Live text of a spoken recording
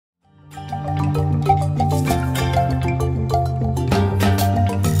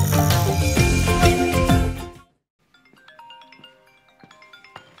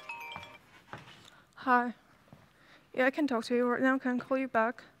I can talk to you right now. Can I call you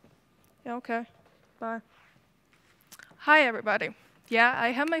back? Yeah, okay. Bye. Hi, everybody. Yeah,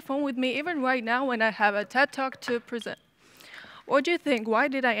 I have my phone with me even right now when I have a TED Talk to present. What do you think? Why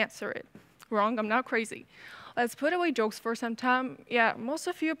did I answer it? Wrong, I'm not crazy. Let's put away jokes for some time. Yeah, most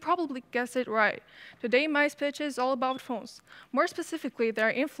of you probably guessed it right. Today, my speech is all about phones. More specifically,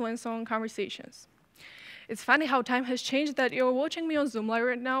 their influence on conversations. It's funny how time has changed that you're watching me on Zoom Live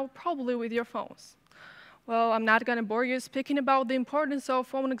right now, probably with your phones. Well, I'm not going to bore you speaking about the importance of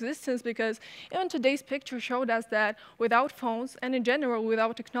phone existence because even today's picture showed us that without phones, and in general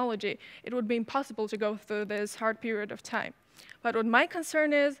without technology, it would be impossible to go through this hard period of time. But what my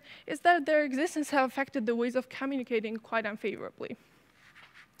concern is that their existence have affected the ways of communicating quite unfavorably.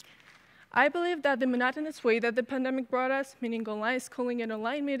 I believe that the monotonous way that the pandemic brought us, meaning online schooling and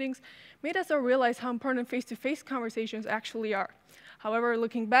online meetings, made us all realize how important face-to-face conversations actually are. However,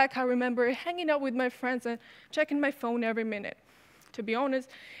 looking back, I remember hanging out with my friends and checking my phone every minute. To be honest,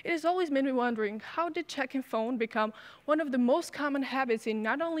 it has always made me wondering, how did checking phone become one of the most common habits in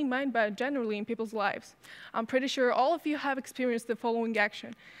not only mine, but generally in people's lives? I'm pretty sure all of you have experienced the following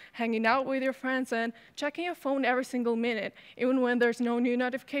action: hanging out with your friends and checking your phone every single minute, even when there's no new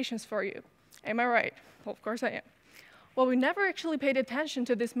notifications for you. Am I right? Well, of course I am. Well, we never actually paid attention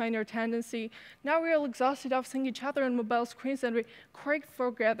to this minor tendency. Now we're all exhausted of seeing each other on mobile screens and we crave for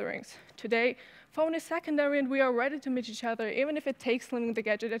gatherings. Today, phone is secondary and we are ready to meet each other, even if it takes leaving the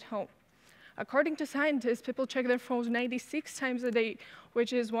gadget at home. According to scientists, people check their phones 96 times a day,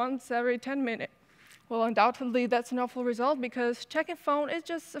 which is once every 10 minutes. Well, undoubtedly, that's an awful result because checking phone is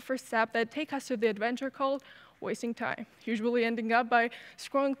just the first step that takes us to the adventure called wasting time, usually ending up by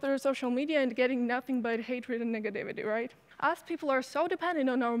scrolling through social media and getting nothing but hatred and negativity, right? Us people are so dependent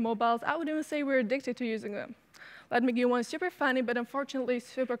on our mobiles, I would even say we're addicted to using them. Let me give you one super funny, but unfortunately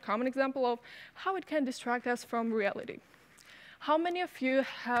super common example of how it can distract us from reality. How many of you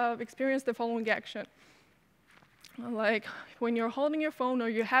have experienced the following action? Like when you're holding your phone or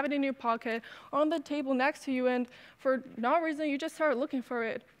you have it in your pocket or on the table next to you and for no reason you just start looking for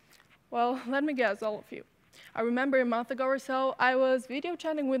it. Well, let me guess, all of you. I remember a month ago or so, I was video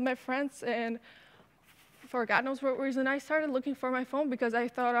chatting with my friends and for God knows what reason, I started looking for my phone because I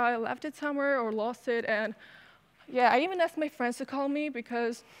thought I left it somewhere or lost it. And yeah, I even asked my friends to call me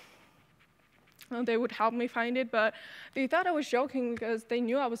because they would help me find it, but they thought I was joking because they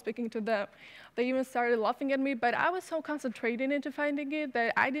knew I was speaking to them. They even started laughing at me, but I was so concentrated into finding it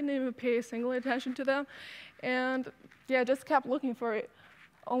that I didn't even pay a single attention to them. And yeah, just kept looking for it.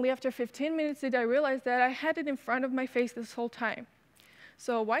 Only after 15 minutes did I realize that I had it in front of my face this whole time.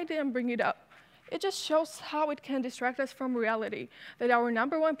 So why didn't I bring it up? It just shows how it can distract us from reality, that our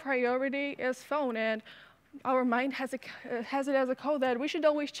 #1 priority is phone, and our mind has it as a code that we should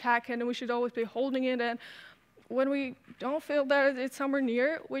always check and we should always be holding it, and when we don't feel that it's somewhere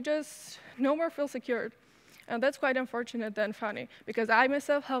near, we just no more feel secured. And that's quite unfortunate and funny, because I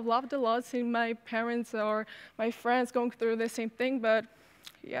myself have loved a lot seeing my parents or my friends going through the same thing, but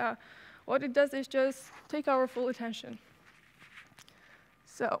yeah, what it does is just take our full attention.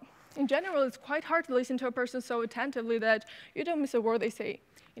 So, in general, it's quite hard to listen to a person so attentively that you don't miss a word they say.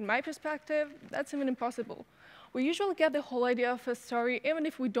 In my perspective, that's even impossible. We usually get the whole idea of a story even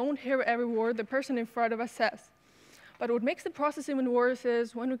if we don't hear every word the person in front of us says. But what makes the process even worse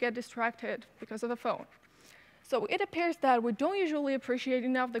is when we get distracted because of the phone. So it appears that we don't usually appreciate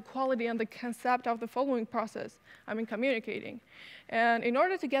enough the quality and the concept of the following process, communicating. And in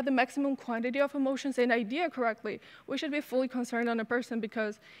order to get the maximum quantity of emotions and idea correctly, we should be fully concerned on a person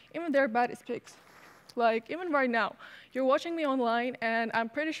because even their body speaks. Like, even right now, you're watching me online, and I'm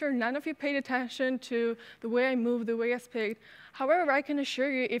pretty sure none of you paid attention to the way I move, the way I speak. However, I can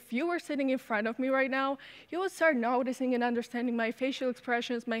assure you, if you were sitting in front of me right now, you would start noticing and understanding my facial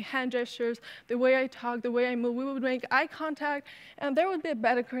expressions, my hand gestures, the way I talk, the way I move. We would make eye contact, and there would be a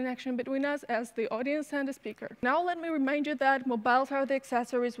better connection between us as the audience and the speaker. Now, let me remind you that mobiles are the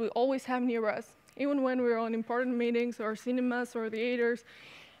accessories we always have near us, even when we're on important meetings or cinemas or theaters.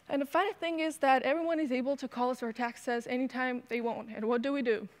 And the funny thing is that everyone is able to call us or text us anytime they want. And what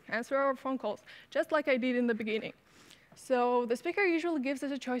do? Answer our phone calls, just like I did in the beginning. So the speaker usually gives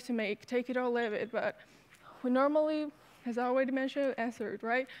us a choice to make, take it or leave it, but we normally, as I already mentioned, answer it,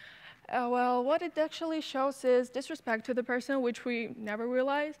 right? Well, what it actually shows is disrespect to the person, which we never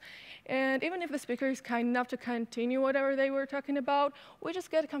realize. And even if the speaker is kind enough to continue whatever they were talking about, we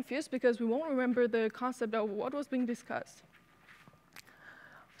just get confused because we won't remember the concept of what was being discussed.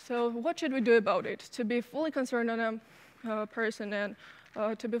 So what should we do about it? To be fully concerned on a person and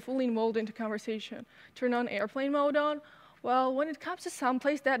to be fully involved into conversation. Turn on airplane mode on? Well, when it comes to some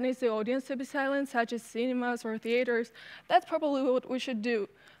place that needs the audience to be silent, such as cinemas or theaters, that's probably what we should do,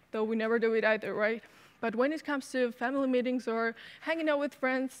 though we never do it either, right? But when it comes to family meetings or hanging out with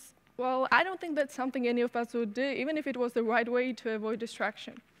friends, well, I don't think that's something any of us would do, even if it was the right way to avoid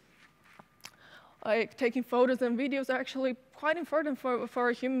distraction. Like, taking photos and videos are actually quite important for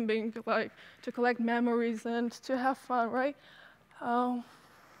a human being, like, to collect memories and to have fun, right?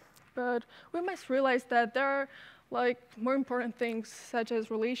 But we must realize that there are more important things such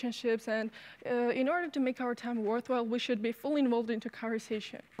as relationships, and in order to make our time worthwhile, we should be fully involved into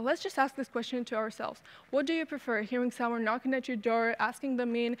conversation. Let's just ask this question to ourselves. What do you prefer, hearing someone knocking at your door, asking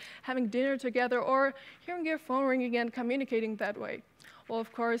them in, having dinner together, or hearing your phone ringing and communicating that way? Well,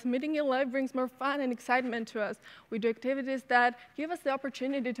 of course, meeting in live brings more fun and excitement to us. We do activities that give us the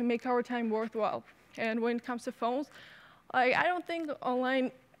opportunity to make our time worthwhile. And when it comes to phones, I don't think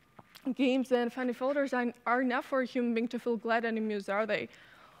online games and funny filters are enough for a human being to feel glad and amused, are they?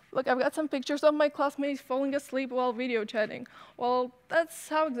 Look, I've got some pictures of my classmates falling asleep while video chatting. Well, that's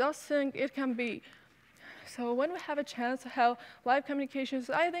how exhausting it can be. So when we have a chance to have live communications,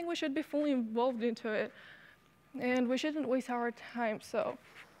 I think we should be fully involved into it. And we shouldn't waste our time. So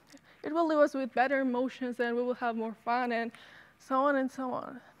it will leave us with better emotions, and we will have more fun, and so on and so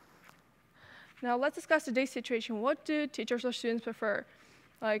on. Now let's discuss today's situation. What do teachers or students prefer?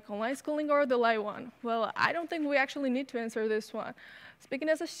 Like online schooling or the live one? Well, I don't think we actually need to answer this one. Speaking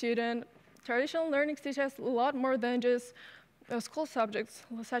as a student, traditional learning teaches a lot more than just school subjects,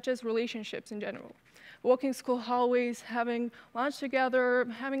 such as relationships in general. Walking school hallways, having lunch together,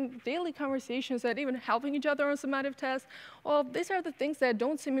 having daily conversations, and even helping each other on summative tests. Well, these are the things that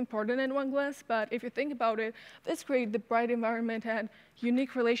don't seem important in one class, but if you think about it, this creates the bright environment and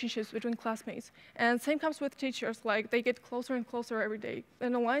unique relationships between classmates. And same comes with teachers, like they get closer and closer every day.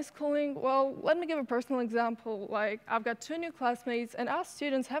 In online schooling, well, let me give a personal example. Like, I've got 2 new classmates, and us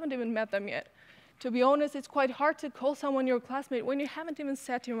students haven't even met them yet. To be honest, it's quite hard to call someone your classmate when you haven't even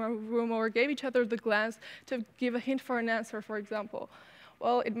sat in a room or gave each other the glance to give a hint for an answer, for example.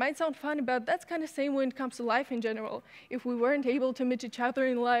 Well, it might sound funny, but that's kind of the same when it comes to life in general. If we weren't able to meet each other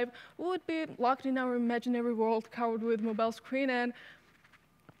in life, we would be locked in our imaginary world covered with mobile screen, and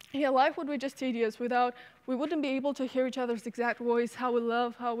yeah, life would be just tedious we wouldn't be able to hear each other's exact voice, how we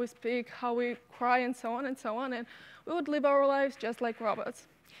love, how we speak, how we cry, and so on, and we would live our lives just like robots.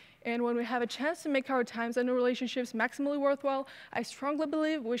 And when we have a chance to make our times and relationships maximally worthwhile, I strongly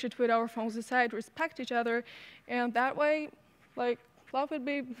believe we should put our phones aside, respect each other, and that way, life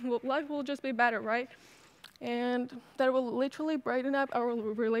will just be better, right? And that will literally brighten up our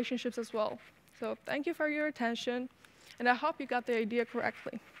relationships as well. So thank you for your attention, and I hope you got the idea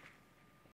correctly.